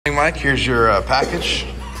Hey Mike, here's your package.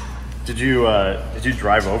 Did you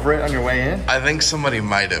drive over it on your way in? I think somebody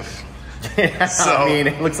might have. Yeah, so, I mean,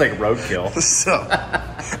 it looks like roadkill. So, look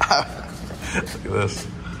at this.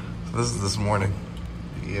 This is this morning.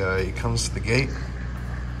 He comes to the gate.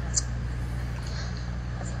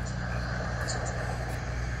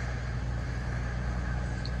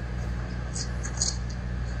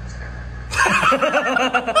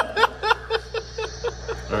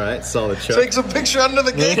 All right, solid shot. Takes a picture under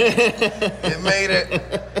the gate. It made it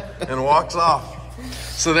and walks off.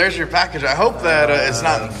 So there's your package. I hope that it's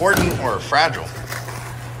not important or fragile.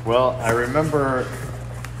 Well, I remember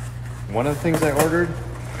one of the things I ordered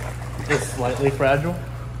is slightly fragile.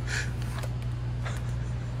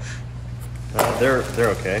 They're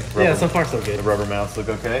okay. Yeah, so far so good. The rubber mounts look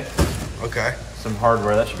okay. Okay. Some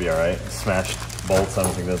hardware, that should be all right. Smashed bolts, I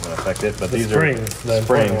don't think doesn't affect it. But the these springs, are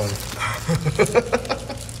springs.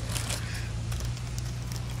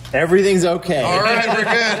 Everything's okay. All right, we're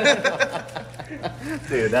good.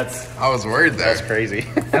 Dude, I was worried there. That's crazy.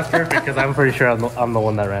 That's perfect because I'm pretty sure I'm the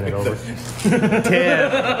one that ran it over.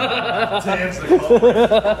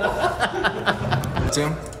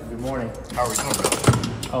 Tim. Good morning. How are we doing?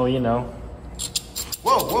 Oh, you know.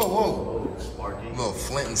 Whoa. Little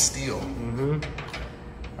flint and steel. Mm-hmm.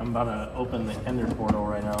 I'm about to open the Ender portal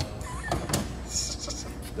right now.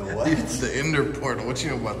 The what? The Ender portal. What you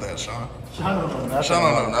know about that, Sean? Sean don't know nothing. Sean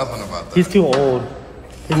don't know nothing about that. He's too old.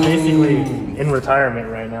 He's basically in retirement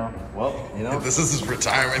right now. Well, you know, This is his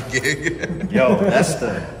retirement gig. yo, that's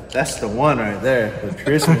the one right there, the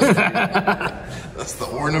Christmas tree. That's the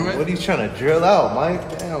ornament. What are you trying to drill out,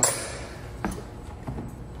 Mike? Damn.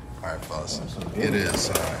 All right, fellas. It is.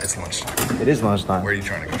 It's lunchtime. It is lunchtime. Where are you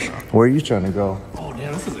trying to go, Sean? Where are you trying to go? Oh,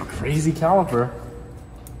 damn, this is a crazy caliper.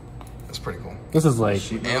 That's pretty cool. This is like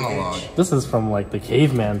Analog. This is from like the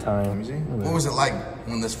caveman time. What was it like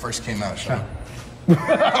when this first came out, Sean? That's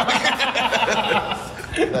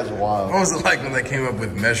wild. What was it like when they came up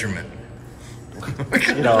with measurement?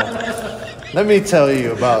 You know, let me tell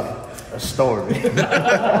you about a story.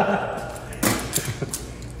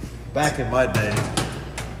 Back in my day,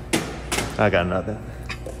 I got nothing.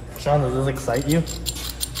 Sean, does this excite you?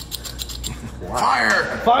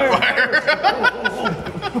 Fire!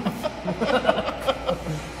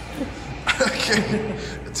 Okay.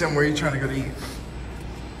 Tim, where are you trying to go to eat?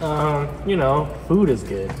 You know, food is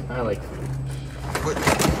good. I like food. What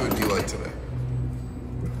food do you like today?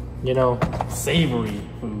 You know, savory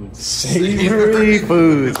foods. Savory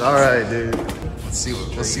foods. All right, dude. Let's see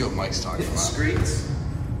what Mike's talking about. Streets.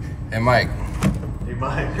 Hey, Mike. Hey,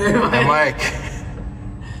 Mike. Hey, Mike.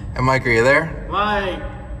 Hey, Mike, are you there? Mike!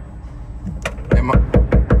 Hey, Mike.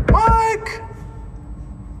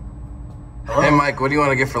 Hey, Mike, what do you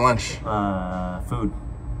want to get for lunch? Food.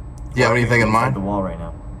 Yeah, what do you think of Inside mine? the wall right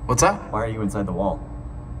now. What's that? Why are you inside the wall?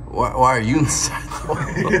 Why are you inside the wall?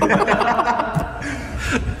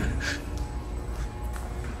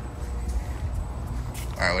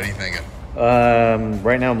 All right, what are you thinking?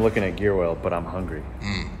 Right now I'm looking at gear weld, but I'm hungry.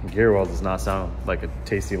 Gear weld does not sound like a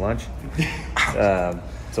tasty lunch.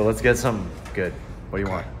 So let's get something good. What do you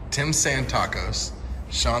want? Tim's saying tacos.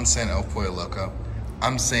 Sean's saying El Pollo Loco.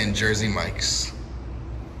 I'm saying Jersey Mike's.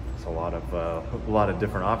 It's a lot of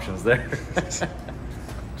different options there.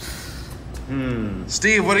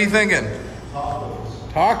 Steve, what are you thinking?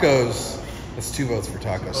 Tacos. That's 2 votes for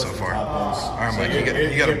tacos so far. All right, Mike,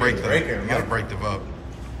 you gotta break the vote.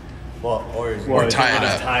 Well, Or tie it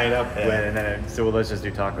up. Tie it up. And then so let's just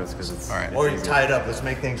do tacos because it's All right. or you tie it up. Let's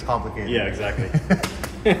make things complicated. Yeah, exactly.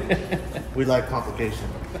 We like complication.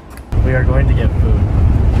 We are going to get food.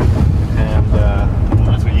 And,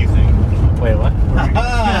 That's what you think. wait, what?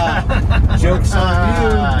 Joke's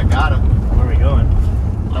on you. Got him. Where are we going?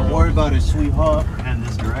 Don't worry about it, sweetheart. And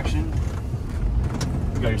this direction.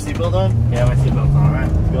 You got your seatbelt on? Yeah, my seatbelt's on. All right,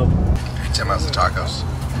 let's go. Tim, how's the tacos?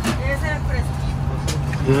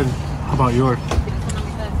 Good. How about yours?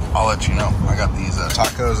 I'll let you know. I got these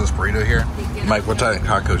tacos, this burrito here. Mike, what type of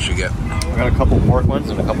tacos you get? We got a couple pork ones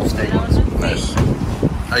and a couple steak ones. Nice.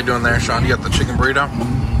 How you doing there, Sean? You got the chicken burrito?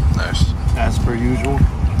 Nice. As per usual.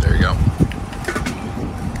 There you go.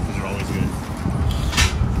 Those are always good.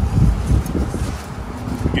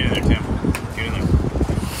 Get in there, Tim. Get in there.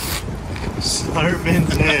 Slurping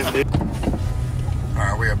in, dude. All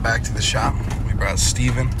right, we are back to the shop. We brought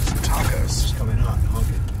Steven some tacos. Coming hot.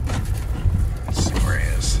 Okay. Let's see where he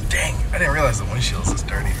is. Dang, I didn't realize the windshield's this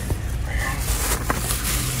dirty. Right here.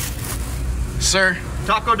 Sir,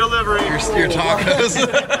 Taco delivery. your tacos.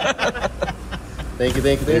 Thank you.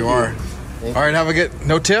 There you are. All right, have a good.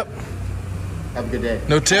 No tip. Have a good day.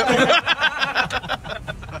 No tip.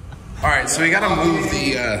 All right, so we gotta move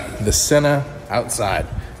the Senna outside.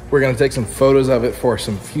 We're gonna take some photos of it for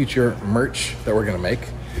some future merch that we're gonna make.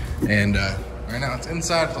 And right now it's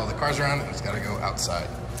inside with all the cars around it. It's gotta go outside.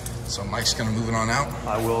 So Mike's gonna move it on out.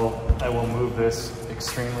 I will move this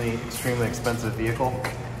extremely expensive vehicle.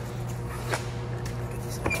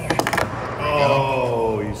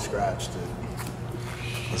 Oh, you scratched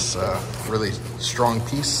it. This really strong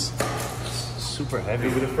piece. Super heavy.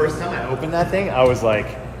 But the first time I opened that thing, I was like,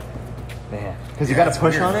 man, because you got to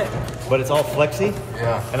push on it, but it's all flexy.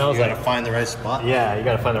 Yeah. And I was You like, gotta find the right spot. yeah, you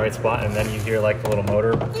got to find the right spot, and then you hear like the little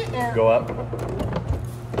motor go up.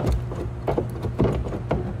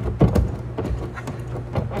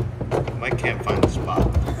 Mike can't find the spot.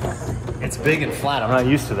 It's big and flat. I'm not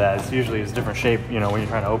used to that. It's usually a different shape, you know, when you're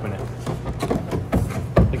trying to open it.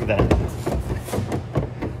 Look at that.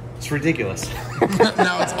 It's ridiculous.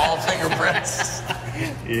 Now it's all fingerprints.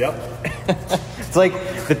 Yep. It's like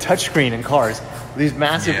the touchscreen in cars. These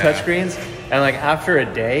massive touchscreens, and like after a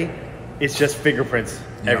day, it's just fingerprints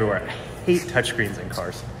everywhere. I hate touchscreens in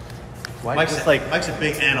cars. Why? Mike's a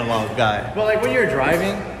big analog guy. But like when you're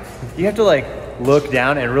driving, you have to like look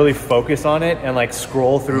down and really focus on it and like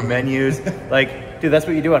scroll through menus. Like, dude, that's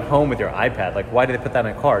what you do at home with your iPad. Like, why do they put that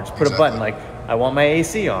in a car? Just put a button like, I want my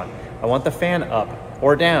AC on. I want the fan up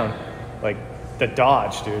or down. Like the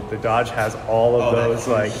Dodge, dude. The Dodge has all of those.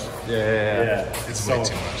 Like, yeah. It's way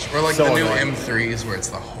too much. Or like so the new annoying. M3s where it's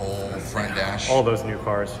the whole front dash. All those new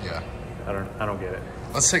cars. Yeah. I don't get it.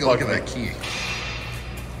 Let's take a look at that key. I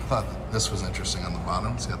thought this was interesting on the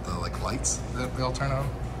bottom. It's got the like lights that they all turn on.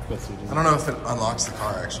 I don't know if it unlocks the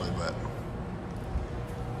car actually, but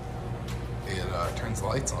it turns the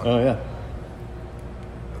lights on. Oh yeah.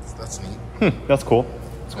 That's neat. That's cool.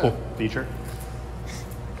 It's a cool feature.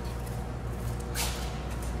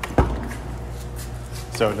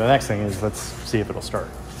 So the next thing is let's see if it'll start.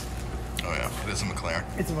 Oh yeah, it is a McLaren.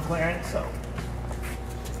 It's a McLaren, so.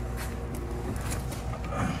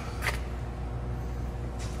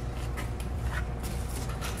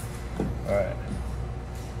 All right.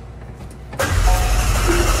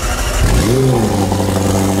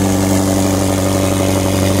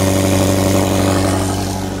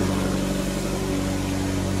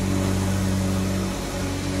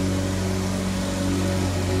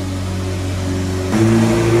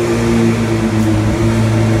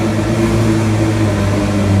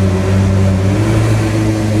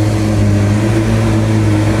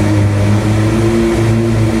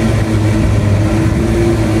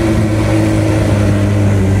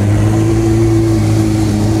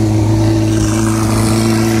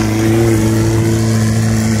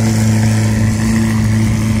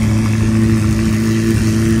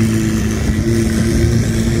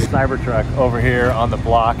 Cybertruck over here on the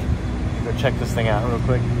block. Go check this thing out real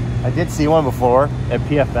quick. I did see one before at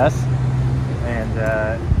PFS,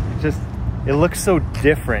 and it looks so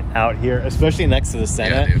different out here, especially next to the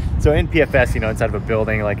Senna. Yeah, dude. So in PFS, you know, inside of a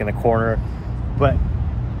building, like in the corner, but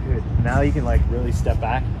dude, now you can like really step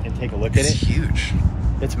back and take a look at it. It's huge.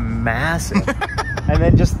 It's massive. And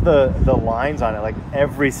then just the lines on it, like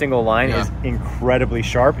every single line is incredibly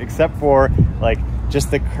sharp, except for like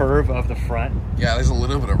just the curve of the front. Yeah, there's a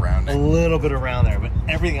little bit of A rounding. little bit around there, but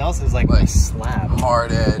everything else is like a slab.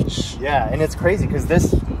 Hard edge. Yeah, and it's crazy because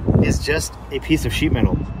this is just a piece of sheet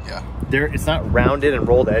metal. Yeah. It's not rounded and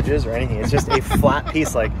rolled edges or anything. It's just a flat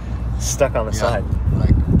piece like stuck on the side.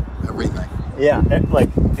 Like everything. Yeah,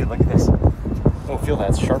 like, dude, look at this. Oh, feel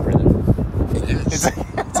that, it's sharper than. It is.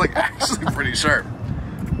 It's like actually pretty sharp.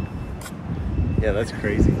 Yeah, that's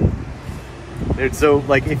crazy. Dude, so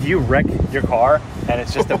like if you wreck your car and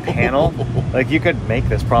it's just a panel, like you could make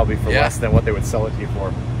this probably for less than what they would sell it to you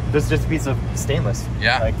for. This is just a piece of stainless.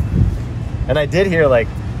 Yeah. Like, and I did hear like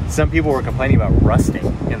some people were complaining about rusting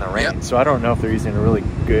in the rain. Yep. So I don't know if they're using a really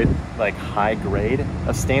good, like high grade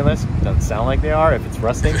of stainless. It doesn't sound like they are if it's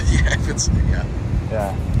rusting. Yeah, if it's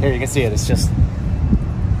Yeah. Here you can see it. It's just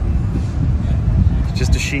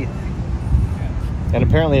a sheet. And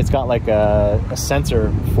apparently it's got like a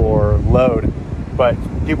sensor for load, but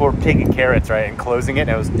people were taking carrots, right, and closing it,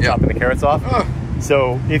 and it was chopping the carrots off.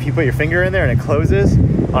 So if you put your finger in there and it closes,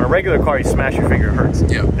 on a regular car you smash your finger, it hurts.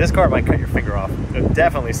 Yeah. This car might cut your finger off. It'll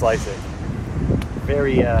definitely slice it.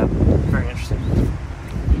 Very interesting.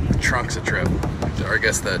 the trunk's a trip. Or I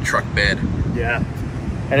guess the truck bed. Yeah.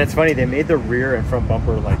 And it's funny, they made the rear and front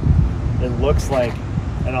bumper like, it looks like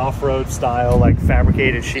an off-road style, like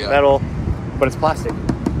fabricated sheet metal, but it's plastic.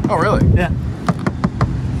 Oh, really? Yeah.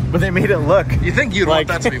 But they made it look. You think you'd like,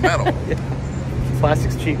 want that to be metal?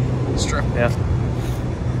 Plastic's cheap. It's true. Yeah.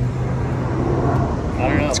 I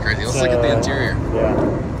don't know. That's crazy. Let's look at the interior.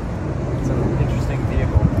 Yeah. It's an interesting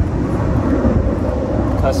vehicle.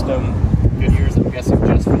 custom Goodyears, I'm guessing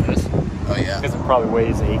just for this. Oh yeah. Because it probably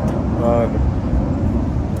weighs 8 ton.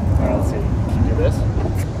 Alright, let's see. Can you do this?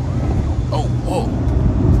 Oh, whoa.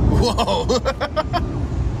 Whoa.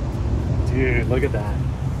 Dude, look at that.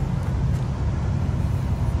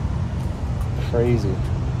 Crazy.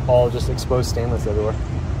 All just exposed stainless everywhere.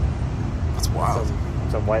 That's wild.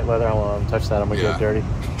 Some white leather. I won't touch that. I'm gonna get it dirty.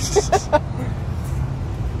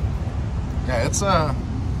 Yeah,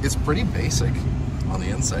 it's pretty basic on the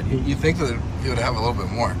inside. You think that it would have a little bit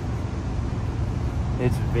more.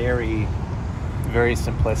 It's very, very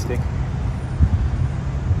simplistic.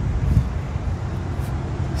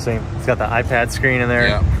 Same. It's got the iPad screen in there.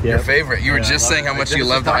 Yeah. Yep. Your favorite. You were just saying how much you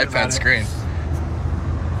love the iPad screen.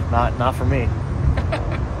 Not for me.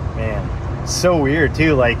 Man, so weird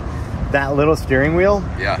too. Like that little steering wheel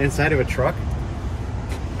inside of a truck.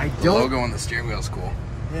 The logo on the steering wheel is cool.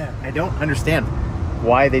 Yeah, I don't understand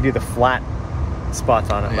why they do the flat spots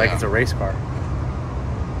on it like it's a race car.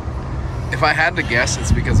 If I had to guess,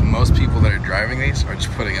 it's because most people that are driving these are just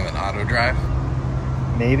putting them in auto drive.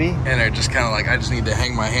 Maybe. And they're just kind of like, I just need to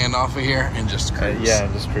hang my hand off of here and just cruise. Yeah,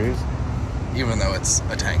 just cruise. Even though it's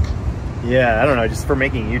a tank. Yeah, I don't know. Just for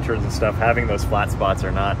making U-turns and stuff, having those flat spots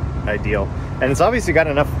are not ideal. And it's obviously got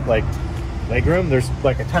enough like leg room. There's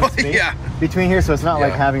like a ton of space between here, so it's not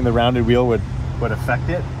like having the rounded wheel would affect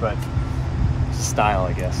it, but style,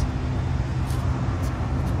 I guess.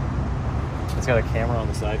 It's got a camera on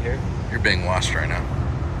the side here. You're being washed right now.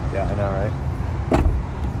 Yeah, I know, right?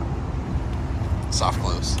 Soft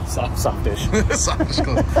close. Softish. Softish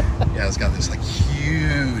close. Yeah, it's got this like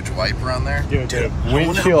huge wiper on there. Dude, I wonder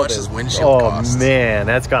windshield. how much this windshield costs. Oh man,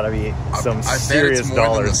 that's got to be some serious bet it's more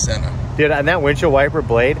dollars. than the Senna. Dude, and that windshield wiper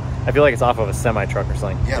blade, I feel like it's off of a semi truck or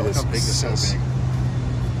something. Yeah, look how big this is.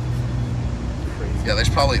 Crazy. Yeah, there's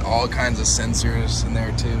probably all kinds of sensors in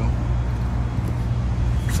there too.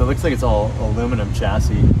 So it looks like it's all aluminum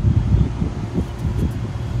chassis.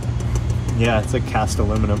 Yeah, it's like cast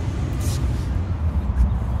aluminum.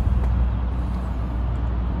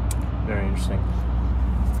 Very interesting.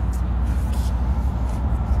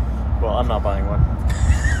 Well, I'm not buying one.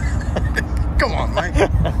 Come on, Mike.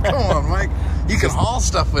 Come on, Mike. You can haul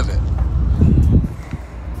stuff with it.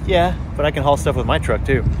 Yeah, but I can haul stuff with my truck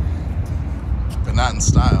too. But not in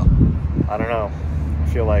style. I don't know. I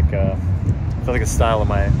feel like the style of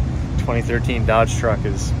my 2013 Dodge truck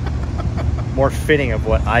is more fitting of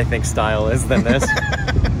what I think style is than this.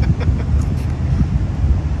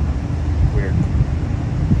 Weird.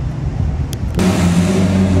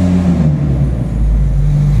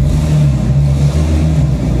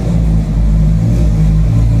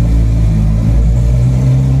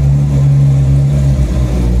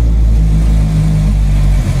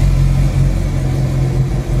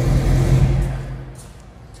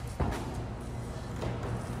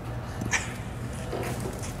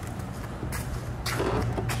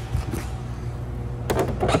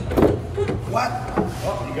 What?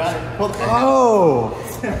 Oh, you got it. Oh!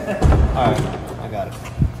 Alright, I got it.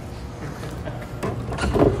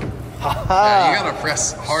 Yeah, you gotta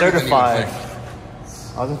press harder Certified. than you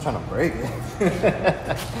think. I wasn't trying to break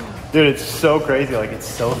it. Dude, it's so crazy. Like, it's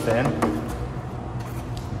so thin.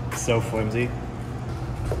 So flimsy.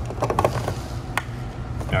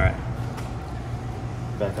 All right.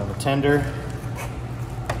 Back on the tender.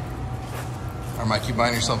 All right, Mike, you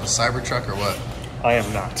buying yourself a Cybertruck or what? I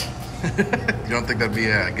am not. You don't think that'd be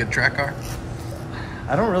a good track car?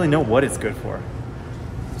 I don't really know what it's good for.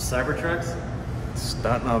 Cybertrucks?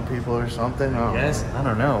 Stunting on people or something? Yes, I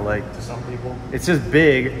don't know. Like, To some people. it's just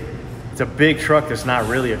big. It's a big truck that's not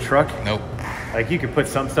really a truck. Nope. Like, you could put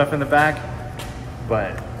some stuff in the back,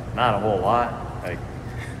 but not a whole lot. Like,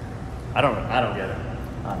 I don't get it.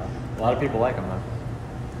 I don't know. A lot of people like them though.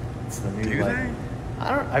 It's the new. Do like, they?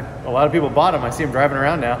 A lot of people bought them. I see them driving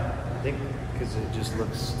around now. I think because it just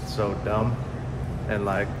looks so dumb and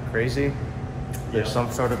like crazy. There's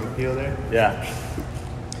some sort of appeal there. Yeah.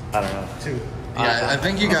 I don't know. Yeah, I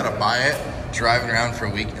think you gotta buy it, drive it around for a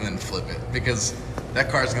week, and then flip it because that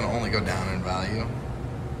car's gonna only go down in value.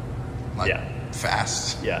 Like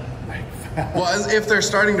fast. Yeah. Well, if they're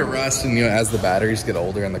starting to rust, and as the batteries get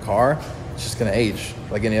older in the car, it's just gonna age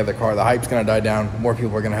like any other car. The hype's gonna die down. More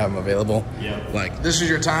people are gonna have them available. Yeah. Like this is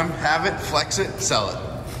your time. Have it, flex it, sell it,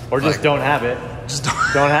 or just don't have it. Just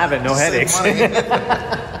don't have it. No headaches.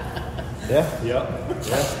 Yeah. Yeah.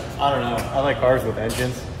 I don't know. I like cars with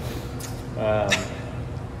engines. Yeah.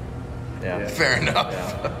 Fair enough.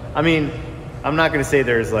 Yeah. I mean, I'm not going to say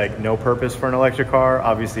there's like no purpose for an electric car.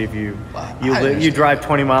 Obviously, if you drive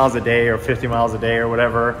 20 miles a day or 50 miles a day or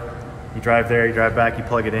whatever, you drive there, you drive back, you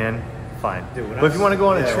plug it in, fine. Dude, but if you want to go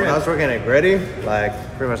on a trip, when I was working at Gretty, like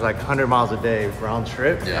pretty much like 100 miles a day round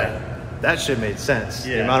trip. Yeah. That shit made sense.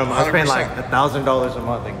 Yeah. The amount of I was paying like 100%. $1,000 a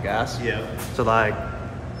month in gas. Yeah. So like,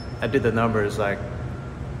 I did the numbers. Like,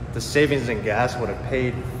 the savings in gas would have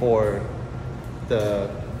paid for the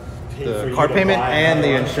for you car to payment buy and the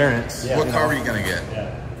another one. insurance. Yeah. What car were you gonna get?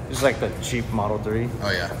 Yeah. It's like the cheap Model 3.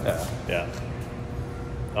 Oh yeah. Yeah. yeah.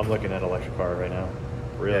 I'm looking at electric car right now.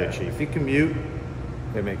 Really Yeah. cheap. If you commute,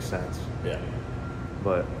 it makes sense. Yeah.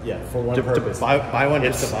 But Yeah, for one to purpose. buy one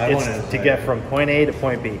It's, just to buy one it's is to like- get from point A to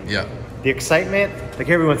point B. Yeah. The excitement, like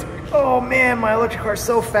everyone's, oh man, my electric car's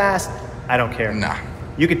so fast. I don't care. Nah.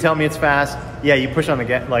 You can tell me it's fast. Yeah, you push on the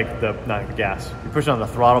gas, not the gas. You push on the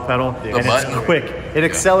throttle pedal, and button. it's quick. It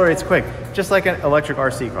accelerates quick, just like an electric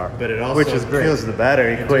RC car. But it also which is great. kills the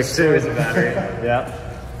battery quick Just too. kills the battery. Yeah,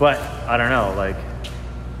 but I don't know, like,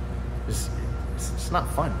 it's not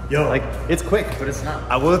fun. Yo. Like it's quick, but it's not.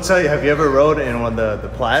 I will tell you, have you ever rode in one of the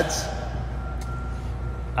plaids?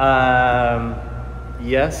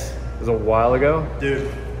 Yes, it was a while ago.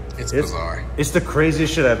 Dude, It's bizarre. it's the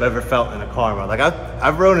craziest shit I've ever felt in a car, man. Like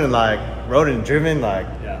I've rode and driven like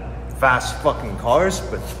fast fucking cars,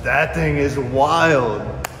 but that thing is wild.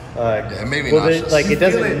 Like, Yeah, it made me Well, nauseous. like it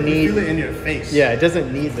doesn't need. you feel it in your face. Yeah, it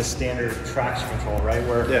doesn't need the standard traction control, right?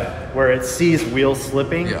 Yeah. Where it sees wheels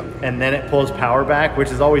slipping Yeah. and then it pulls power back, which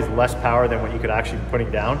is always less power than what you could actually be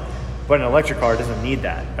putting down. But an electric car doesn't need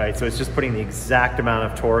that, right? So it's just putting the exact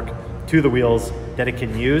amount of torque to the wheels that it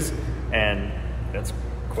can use, and it's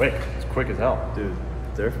quick. It's quick as hell. Dude,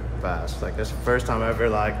 they're fast. Like that's the first time I ever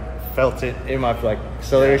like felt it in my like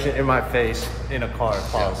acceleration in my face in a car.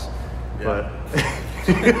 Pause. But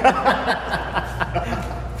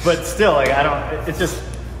But still, like I don't. It's just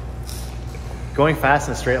going fast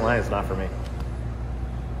in a straight line is not for me.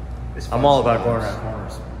 I'm all about going around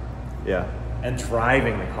corners yeah. and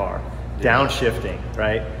driving the car, downshifting,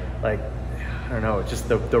 right? Like I don't know, just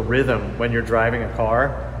the rhythm when you're driving a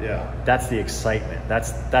car. Yeah. That's the excitement.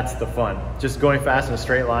 That's the fun. Just going fast in a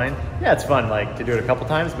straight line. Yeah, it's fun. Like to do it a couple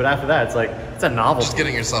times, but after that, it's like it's a novelty. Just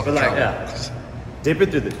getting yourself in But like, trouble. yeah.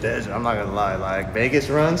 Dipping through the desert, I'm not gonna lie. Like Vegas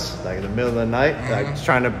runs, like in the middle of the night, like just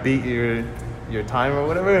trying to beat your time or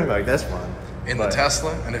whatever. Like that's fun. In the But-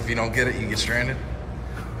 Tesla, and if you don't get it, you get stranded.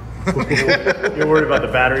 You're worried about the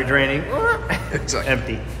battery draining. Exactly.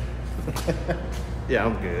 Empty. Yeah,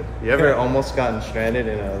 I'm good. You ever almost gotten stranded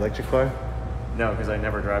in an electric car? No, because I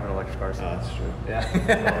never drive an electric car. So. that's true.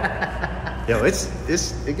 Yeah. Yo,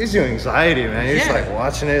 it gives you anxiety, man. You're just like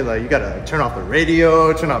watching it, like you gotta turn off the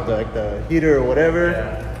radio, turn off the heater or whatever.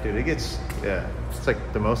 Yeah. Dude, it's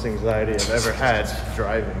like the most anxiety I've ever had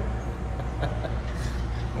driving.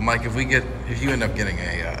 Well, Mike, if you end up getting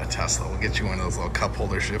a Tesla, we'll get you one of those little cup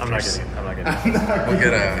holder shifters. I'm not getting. We'll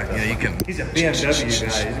get you can. He's a BMW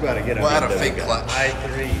guy. He's about to get a We'll add a BMW fake guy. clutch.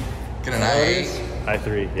 i3. Get an i8.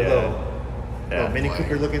 i3. The Yeah. little Yeah. Mini boy.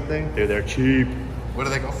 Cooper looking thing. Dude, they're cheap. What do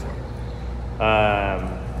they go for?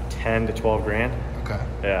 10 to 12 grand. Okay.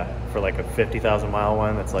 Yeah, for like a 50,000 mile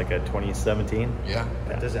one that's like a 2017. Yeah.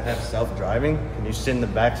 Does it have self-driving? Can you sit in the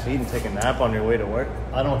back seat and take a nap on your way to work?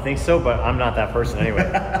 I don't think so, but I'm not that person anyway.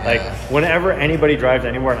 Like whenever anybody drives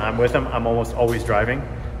anywhere and I'm with them, I'm almost always driving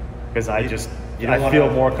because I feel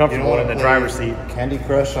more comfortable in the driver's seat. Candy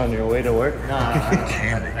Crush on your way to work? Nah,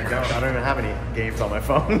 I don't even have any games on my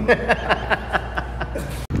phone.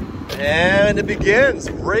 And it begins.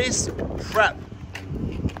 Race prep.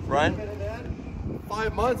 Ryan?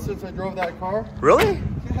 5 months since I drove that car. Really?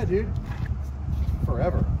 Yeah, dude.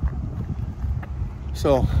 Forever.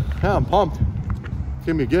 So, yeah, I'm pumped. It's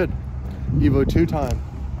gonna be good. Evo 2 time.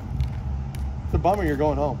 It's a bummer you're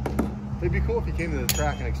going home. It'd be cool if you came to the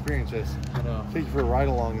track and experienced this. I know. Take you for a ride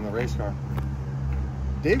along in the race car.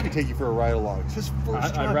 Dave could take you for a ride along. It's his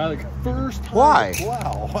first time. I'd rather. First time. Why?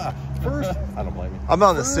 Wow. First. I don't blame you. I'm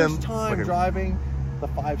on the First sim. time like a- driving the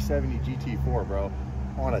 570 GT4, bro,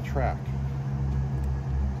 on a track.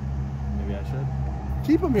 Maybe I should.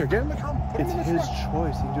 Keep him here. Get him to come. Put him It's in the his truck.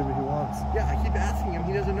 choice. He can do what he wants. Yeah, I keep asking him.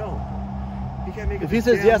 He doesn't know. He can't make If up he his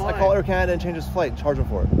says damn yes, mind. I call Air Canada and change his flight and charge him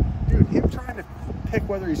for it. Dude, him trying to pick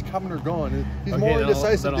whether he's coming or going. He's Okay, more then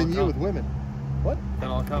indecisive I'll than you come. with women. What? Then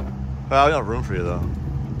I'll come. Well, I don't have room for you though.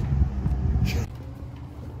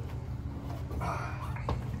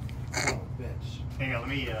 Hang on, let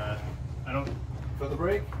me. I don't. For the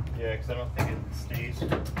brake? Yeah, because I don't think it stays.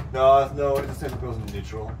 No, it just goes into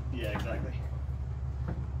neutral. Yeah, exactly.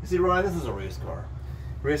 You see, Ryan, this is a race car.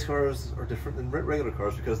 Race cars are different than regular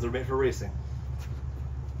cars because they're made for racing.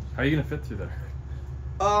 How are you gonna fit through there?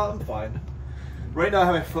 I'm fine. Right now I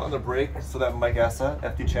have my foot on the brake so that Mike Essa,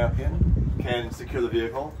 FD champion, can secure the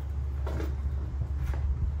vehicle.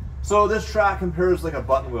 So this track compares like a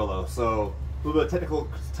button wheel though. So a little bit of technical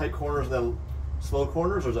tight corners and then slow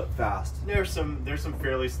corners, or is it fast? There's some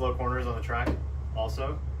fairly slow corners on the track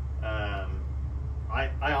also. I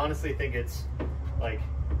honestly think it's like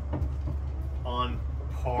on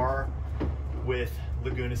par with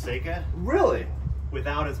Laguna Seca Really?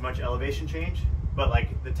 without as much elevation change, but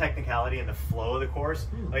like the technicality and the flow of the course,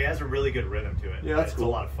 like it has a really good rhythm to it. Yeah, that's it's cool.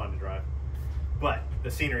 a lot of fun to drive. But the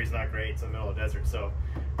scenery's not great. It's in the middle of the desert, so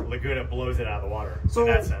Laguna blows it out of the water So in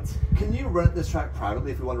that sense. can you rent this track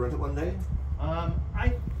privately if you want to rent it one day?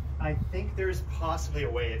 I think there's possibly a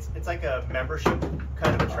way. It's like a membership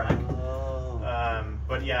kind of a track.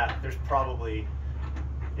 But yeah, there's probably,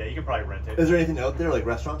 yeah, you could probably rent it. Is there anything out there like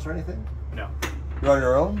restaurants or anything? No. You're on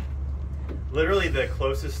your own? Literally the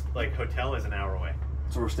closest like hotel is an hour away.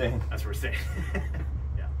 That's where we're staying. That's where we're staying.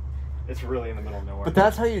 Yeah. It's really in the middle of nowhere. But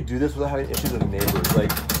that's how you do this without having issues with neighbors.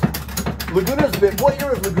 Like, Laguna's been, what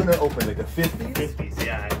year was Laguna open? Like the 50s? 50s,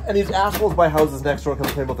 yeah. And these assholes buy houses next door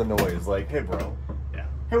complain about the noise. Like, hey bro. Yeah.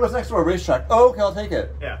 Hey, what's next door? A racetrack. Oh, okay, I'll take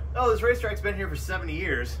it. Yeah. Oh, this racetrack's been here for 70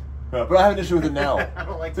 years. Yeah, but I have an issue with it now. I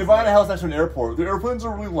don't like They're this buying a noise. house next to an airport. The airplanes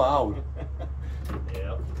are really loud.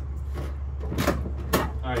 Yeah.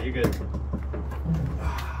 All right, you're good.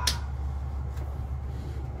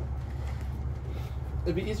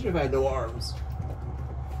 It'd be easier if I had no arms.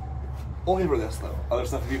 Only for this though. Other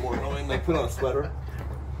stuff would be more annoying, like put on a sweater.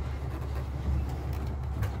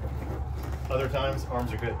 Other times,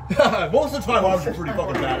 arms are good. Most of the time, arms are pretty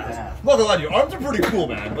fucking badass. I'm not gonna lie to you, arms are pretty cool,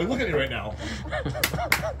 man. Like, look at me right now.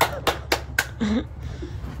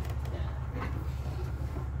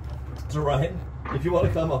 So Ryan, if you want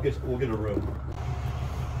to come, we'll get a room.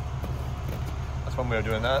 That's one way of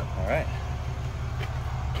doing that. All right.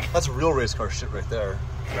 That's real race car shit right there.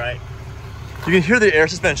 Right. You can hear the air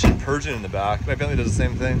suspension purging in the back. My family does the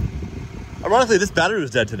same thing. Ironically, this battery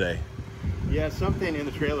was dead today. Yeah, something in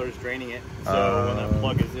the trailer is draining it. So when that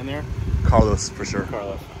plug is in there, Carlos, for sure.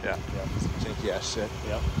 Carlos. Yeah. Some janky ass shit.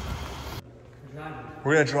 Yep.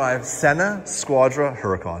 We're gonna drive Senna, Squadra,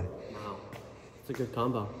 Huracan. Wow. It's a good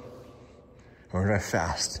combo. We're gonna drive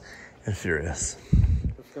fast and furious.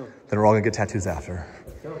 Let's go. Then we're all gonna get tattoos after.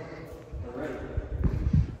 Let's go. All right.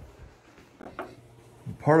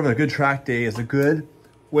 Part of a good track day is a good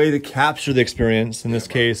way to capture the experience. In this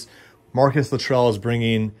case, Marcus Luttrell is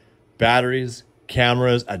bringing batteries,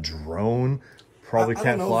 cameras, a drone. Probably I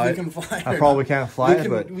can't don't know fly if it. we can fly it I or probably not. can't fly it,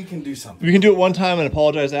 but we can do something. we can do it one time and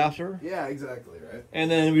apologize after. Yeah, exactly, right?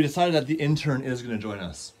 And then we decided that the intern is going to join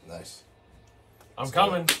us. Nice. I'm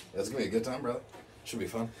coming. That's gonna be a good time, brother. Should be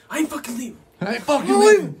fun. I ain't fucking leaving. I ain't fucking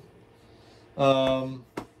leaving.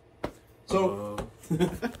 So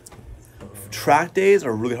track days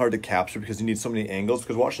are really hard to capture because you need so many angles,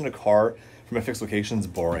 because watching a car from a fixed location is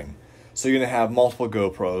boring. So you're gonna have multiple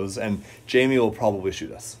GoPros, and Jamie will probably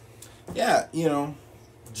shoot us. Yeah, you know,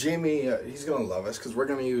 Jamie, he's gonna love us because we're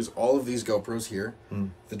gonna use all of these GoPros here,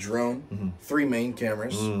 the drone, 3 main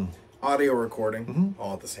cameras, audio recording,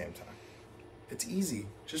 all at the same time. It's easy.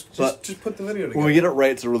 Just put the video together. When we get it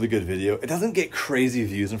right, it's a really good video. It doesn't get crazy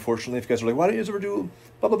views, unfortunately. If you guys are like, why don't you ever do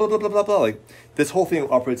blah, blah, blah, blah, blah, blah, blah. Like, this whole thing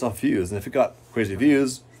operates off views. And if it got crazy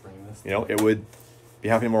views, you know, it would be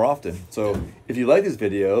happening more often. So if you like these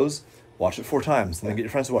videos, watch it 4 times. And then get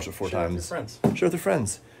your friends to watch it 4 times. Share with your friends. Share with your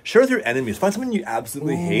friends. Share with your enemies. Find someone you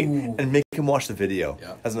absolutely hate and make them watch the video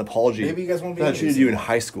as an apology. Maybe you guys won't be for how I enemies treated you in anymore.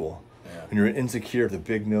 high school. When you were insecure with the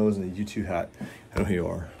big nose and the U2 hat. I know who you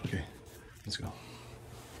are. Okay, let's go.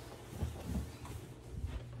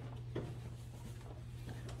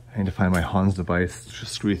 I need to find my Hans device,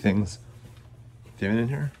 just screwy things. Damon in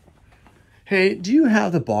here? Hey, do you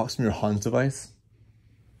have the box from your Hans device?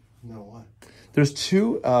 No, what? There's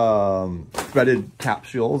 2 threaded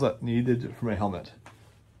capsules that needed for my helmet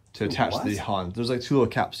to attach to the Hans. There's like 2 little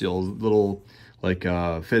capsules, little like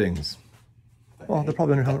fittings. Well, they're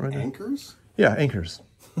probably on your helmet right now. Anchors? Yeah, anchors.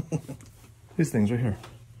 These things right here.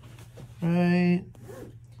 Right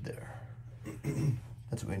there.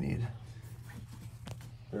 That's what we need.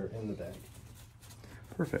 They're in the bag.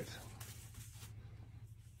 Perfect.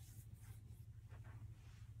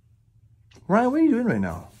 Ryan, what are you doing right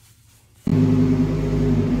now?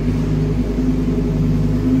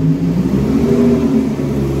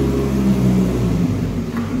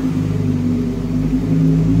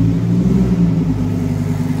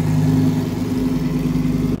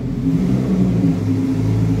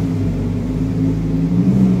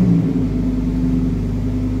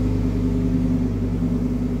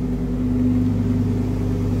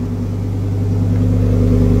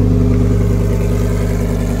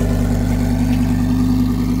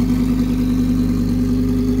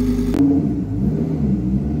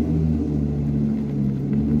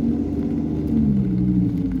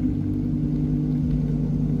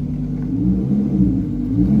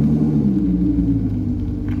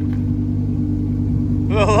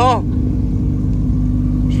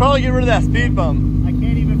 rid of that speed bump. I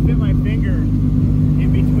can't even fit my finger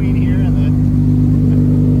in between here and the.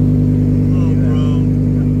 Oh, bro.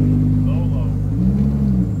 Low.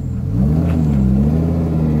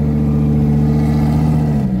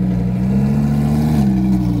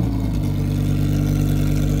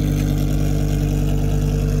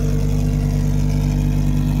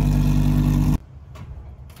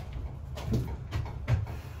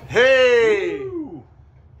 Hey!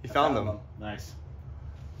 He found them. Nice.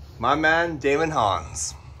 My man, Damon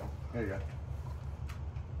Hans. There you go.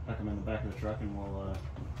 Tuck him in the back of the truck and we'll.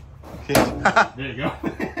 There you go.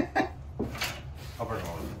 I'll bring him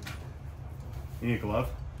over. You need a glove?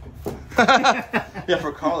 Yeah,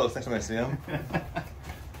 for Carlos, next time I see him.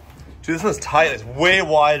 Dude, this one's tight. It's way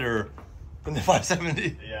wider than the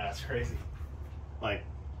 570. Yeah, it's crazy. Like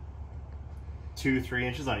 2-3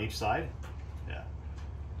 inches on each side. Yeah.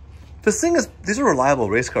 This thing is, these are reliable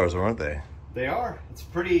race cars, aren't they? They are. It's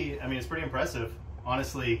pretty, I mean, it's pretty impressive.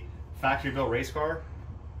 Honestly, factory built race car,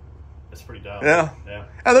 it's pretty dumb. Yeah. Yeah.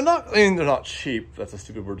 And they're not, I mean, they're not cheap. That's a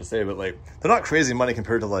stupid word to say, but like, they're not crazy money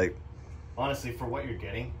compared to like. Honestly, for what you're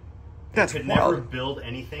getting, Yeah, you it's could wild. never build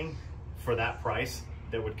anything for that price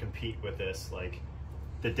that would compete with this. Like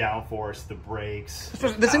the downforce, the brakes.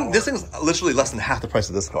 This thing's literally less than half the price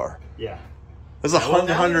of this car. Yeah. This is Well,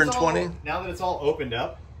 now that it's 120. now that it's all opened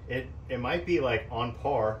up, it might be like on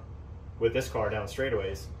par with this car down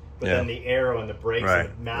straightaways. But Yeah. then the aero and the brakes Right,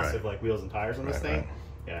 and the massive right. like wheels and tires on this Right, thing, right.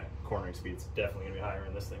 yeah, cornering speed's definitely gonna be higher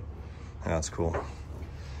in this thing. Yeah, that's cool.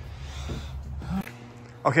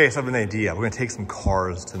 Okay, so I have an idea. We're gonna take some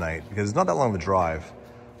cars tonight because it's not that long of a drive.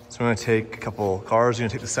 So we're gonna take a couple cars. You're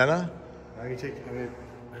gonna take the Senna. I'm gonna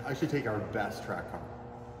actually take our best track car,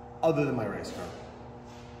 other than my race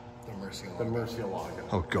car, the Murcielago.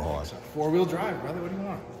 Oh God. 4-wheel drive, brother. What do you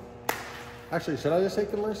want? Actually, should I just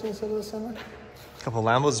take the Mercy instead of the Senna? A couple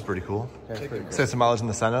Lambos is pretty cool. Yeah, it's pretty cool. Save some mileage in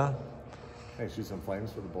the Senna. Hey, shoot some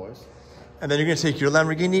flames for the boys. And then you're gonna take your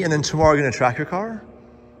Lamborghini, and then tomorrow you're gonna track your car.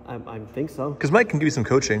 I think so. Because Mike can give you some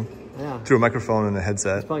coaching Yeah. through a microphone and a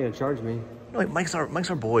headset. He's probably gonna charge me. No, like Mike's our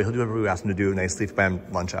boy. He'll do whatever we ask him to do nicely. Buy him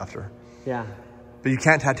lunch after. Yeah. But you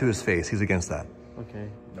can't tattoo his face. He's against that. Okay.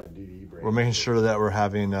 No DD brake. We're making sure that we're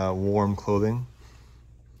having warm clothing.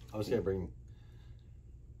 I was gonna bring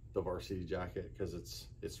the varsity jacket because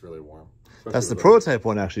it's really warm. That's the Especially with prototype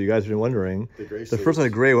one, actually. You guys have been wondering. The gray The sleeves.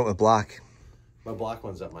 prototype gray went with black. My black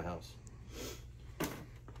one's at my house.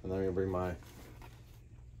 And then I'm gonna bring my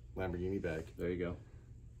Lamborghini bag. There you go.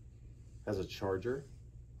 Has a charger,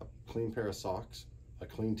 a clean pair of socks, a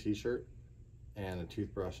clean t-shirt, and a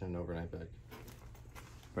toothbrush and an overnight bag.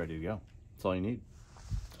 Ready to go. That's all you need.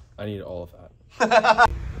 I need all of that.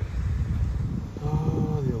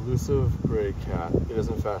 Oh, the elusive gray cat. It is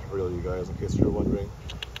in fact real, you guys, in case you're wondering.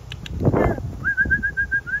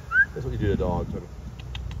 That's what you do to dogs. Come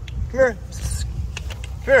here.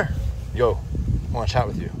 Come here. Yo, I want to chat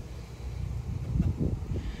with you.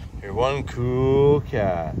 You're one cool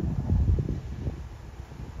cat.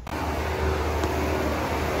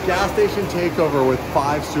 Gas station takeover with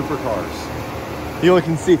 5 supercars. You only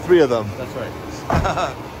can see 3 of them. That's right.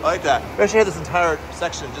 I like that. We actually had this entire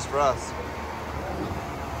section just for us.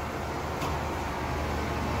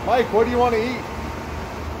 Mike, what do you want to eat?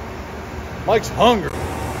 Mike's hungry.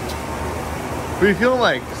 What are you feeling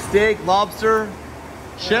like? Steak, lobster,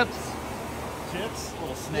 chips, Chips,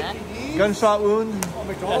 little snack. gunshot wound? Oh,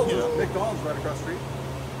 McDonald's right across the street.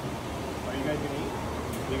 Are you guys gonna eat?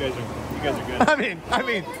 You guys are good. I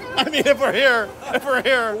mean, if we're here,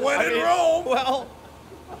 when in Rome. Well,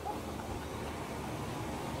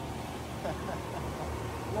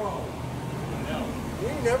 We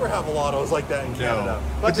never have lottos like that in Canada.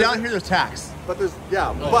 but down here there's tax. But there's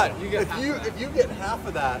but if you get half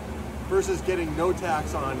of that versus getting no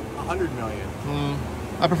tax on 100 million,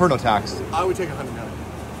 I prefer no tax. I would take 100 million.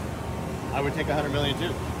 I would take 100 million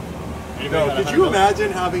too. No, could you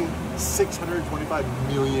imagine having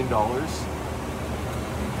 $625 million?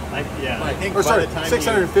 I think Or by sorry, the time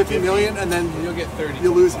 650 million, and then You'll get 30.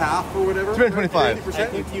 you lose half or whatever. 325. 50%? I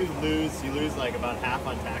think you lose like about half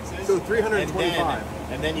on taxes. So 325.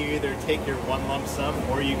 And then you either take your one lump sum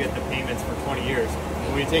or you get the payments for 20 years.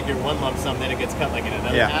 And when you take your one lump sum, then it gets cut like in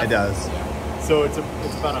another half. Yeah, it does. So it's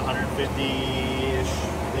about 150-ish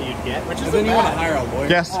that you'd get, which is And then you want to bad. hire a lawyer.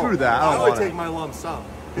 Yeah, screw that. I I don't would want take it. my lump sum.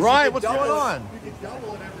 'Cause you Ryan, could what's double going it- on? You could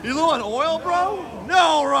double it every You low on oil, bro?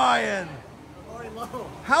 No, Ryan.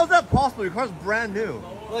 How's that possible? Your car's brand new.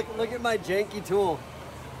 Look at my janky tool.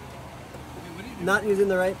 Not using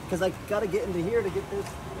the right, because I gotta get into here to get this.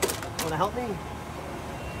 Wanna help me?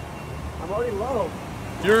 I'm already low.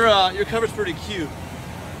 Your cover's pretty cute.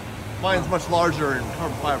 Mine's much larger in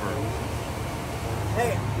carbon fiber.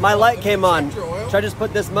 Hey, my light came on. Check your oil. Should I just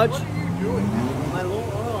put this much? What are you doing? My little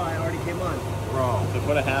oil light already came on. Bro. So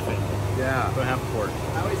put a half in. Yeah. Put a half a quart.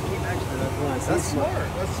 I always keep extra. That's when I see That's smart. smart.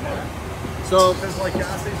 That's smart. So Because like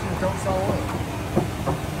gas stations don't sell oil.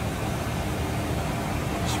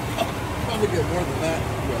 Probably get more than that.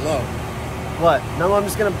 You're low. what? No, I'm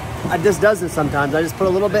just gonna. This does this sometimes. I just put a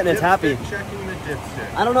little bit and it's happy. Checking the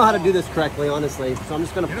dipstick. I don't know how to do this correctly, honestly. So I'm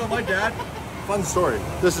just gonna. You know, my dad, fun story.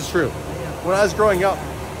 This is true. When I was growing up,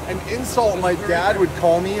 an insult my dad would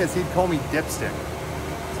call me is he'd call me dipstick.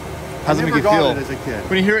 How's it I make never you got feel? it as a kid.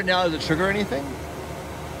 When you hear it now, does it trigger anything?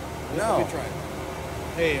 No. Let me try it.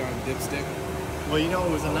 Hey, on dipstick. Well, you know, it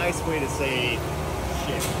was a nice way to say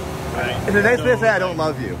shit, right? It's a nice way to say I don't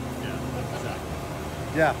love you.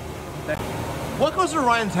 Yeah. What goes through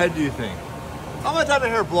Ryan's head, do you think? I'm gonna dye my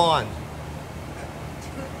hair blonde.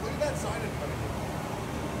 Look at that sign in front of you.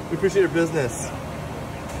 We appreciate your business.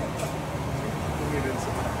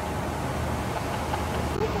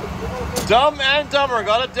 Dumb and Dumber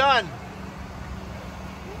got it done.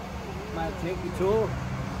 My tanky tool.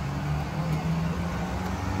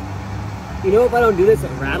 You know, if I don't do this, it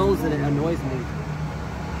rattles and it annoys me.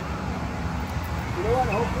 You know what?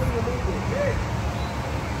 Hopefully you'll make it.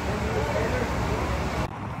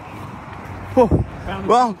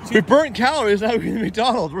 Well, we burnt calories, now we're eating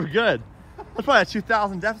McDonald's. We're good. That's probably a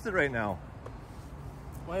 2,000 deficit right now.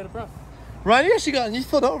 Why out of breath? Ryan, you actually got, you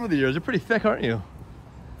filled out over the years. You're pretty thick, aren't you?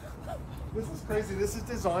 This is crazy. This is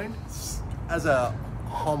designed as a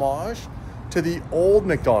homage to the old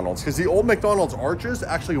McDonald's, because the old McDonald's arches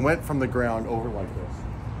actually went from the ground over like this.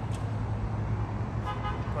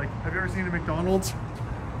 Like, have you ever seen a McDonald's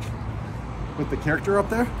with the character up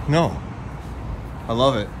there? No. I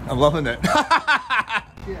love it. I'm loving it.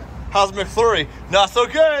 How's McFlurry? Not so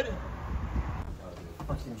good.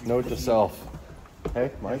 Note to self.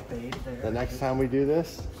 Hey, Mike, the next time we do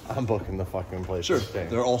this, I'm booking the fucking place. Sure. to stay.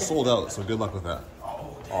 They're all sold out, so good luck with that.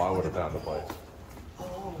 Oh, I would have found a place.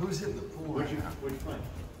 Who's hitting the pool? We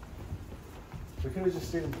could have just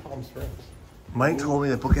stayed in Palm Springs. Mike told me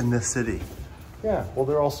to book in this city. Yeah, well,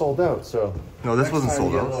 they're all sold out, so. No, this next wasn't time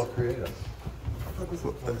sold get out. A little creative.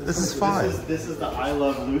 This is fine. This is the I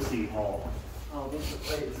Love Lucy hall. Oh, wait,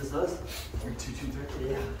 is this us?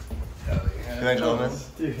 Yeah. Good night, gentlemen.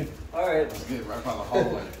 Dude. All right. Let's get right by the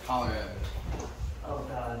hallway. Holler at me. Oh,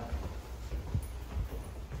 God.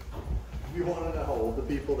 If you want to know how old the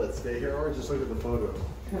people that stay here are, just look at the photos.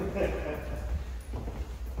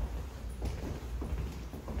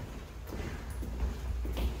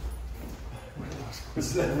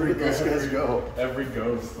 Where did those guys go? Every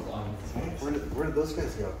ghost on. Where did those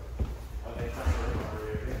guys go?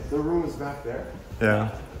 The room is back there.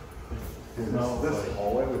 Yeah. Dude, this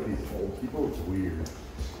hallway with these old people, it's weird.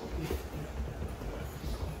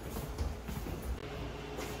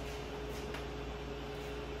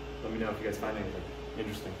 Let me know if you guys find anything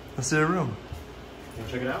interesting. Let's see the room. You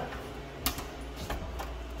wanna check it out?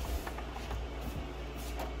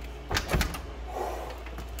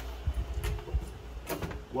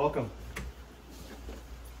 Welcome.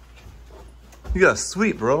 You got a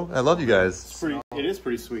suite, bro. I love you guys. It is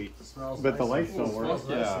pretty sweet. But the lights don't work.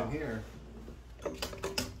 Yeah. In here.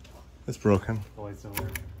 It's broken. The lights don't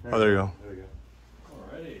work. Oh, there you go. There we go.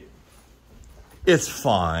 Alrighty. It's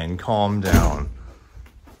fine. Calm down.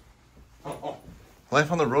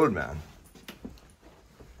 Life on the road, man.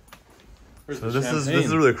 So this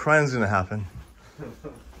is where the crime's gonna happen.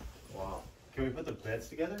 Wow. Can we put the beds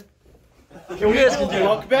together? You guys can do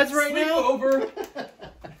Bunk beds right now? Over.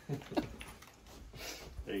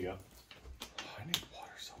 There you go.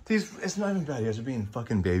 these. It's not even bad. You guys are being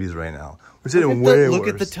fucking babies right now. We're sitting way worse. Look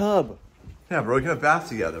at the tub. Yeah, bro. We can have a bath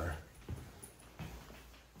together.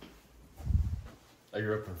 I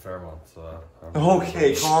grew up in Fairmont, so.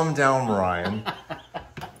 Okay, calm down, Ryan.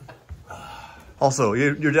 Also,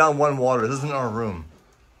 you're down one water. This isn't our room.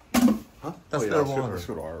 Huh? That's oh, yeah, their let's go- water. Let's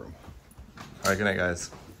go to our room. All right, good night, guys.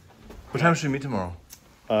 What time should we meet tomorrow?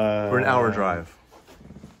 We're We're an hour drive.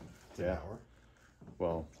 Yeah.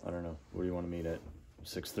 Well, I don't know. What do you want to meet at?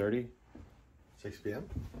 6:30? 6 p.m.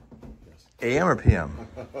 AM or PM?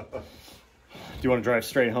 Do you want to drive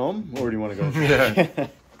straight home, or do you want to go? Yeah.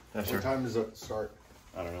 What time does it start?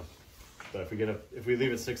 I don't know. But if we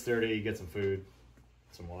leave at 6:30, get some food,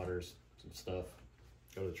 some waters, some stuff,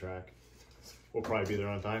 go to the track. We'll probably be there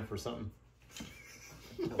on time for something.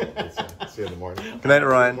 See you in the morning. Good night,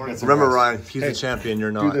 Ryan. Morning. Remember, Ryan, he's Hey, the champion.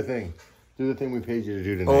 You're Do not. the thing. Do the thing we paid you to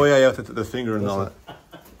do tonight. Oh yeah, yeah, the finger and all that.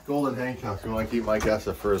 Golden handcuffs. We want to keep Mike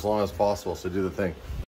Essa for as long as possible, so do the thing.